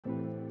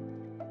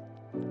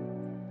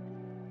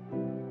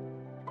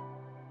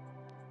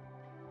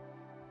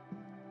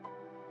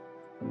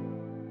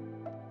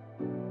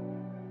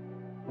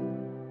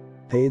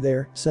Hey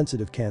there,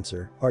 sensitive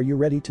Cancer, are you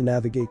ready to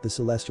navigate the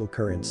celestial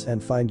currents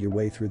and find your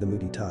way through the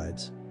moody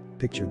tides?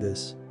 Picture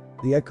this.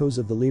 The echoes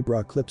of the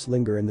Libra eclipse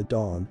linger in the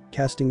dawn,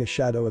 casting a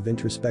shadow of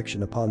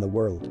introspection upon the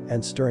world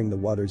and stirring the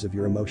waters of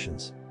your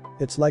emotions.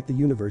 It's like the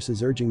universe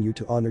is urging you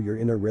to honor your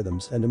inner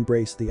rhythms and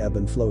embrace the ebb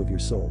and flow of your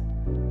soul.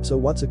 So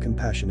what's a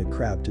compassionate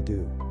crab to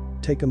do?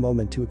 Take a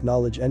moment to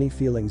acknowledge any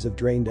feelings of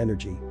drained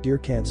energy, dear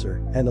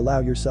Cancer, and allow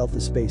yourself the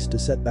space to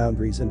set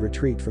boundaries and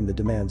retreat from the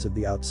demands of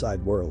the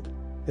outside world.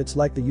 It's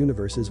like the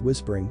universe is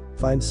whispering,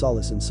 find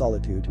solace in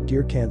solitude,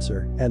 dear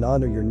Cancer, and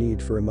honor your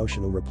need for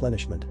emotional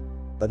replenishment.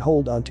 But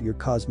hold on to your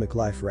cosmic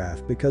life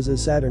raft, because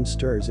as Saturn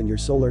stirs in your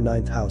solar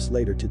 9th house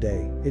later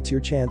today, it's your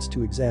chance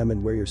to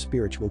examine where your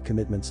spiritual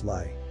commitments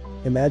lie.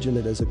 Imagine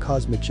it as a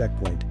cosmic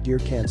checkpoint, dear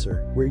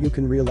Cancer, where you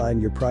can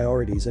realign your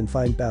priorities and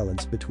find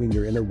balance between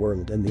your inner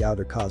world and the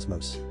outer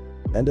cosmos.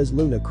 And as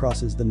Luna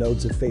crosses the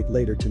nodes of fate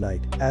later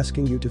tonight,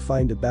 asking you to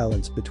find a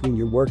balance between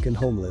your work and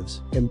home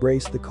lives,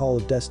 embrace the call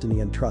of destiny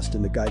and trust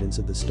in the guidance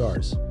of the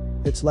stars.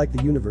 It's like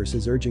the universe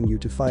is urging you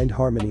to find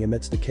harmony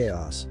amidst the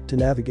chaos, to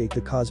navigate the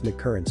cosmic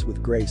currents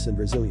with grace and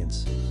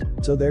resilience.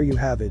 So there you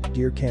have it,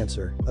 dear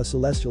Cancer, a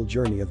celestial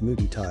journey of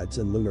moody tides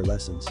and lunar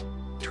lessons.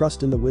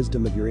 Trust in the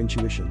wisdom of your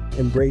intuition,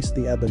 embrace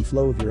the ebb and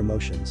flow of your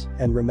emotions,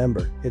 and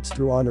remember, it's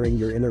through honoring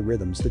your inner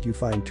rhythms that you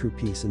find true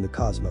peace in the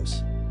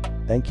cosmos.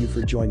 Thank you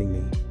for joining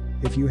me.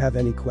 If you have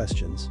any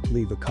questions,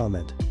 leave a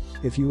comment.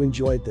 If you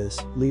enjoyed this,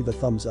 leave a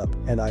thumbs up,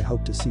 and I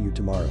hope to see you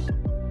tomorrow.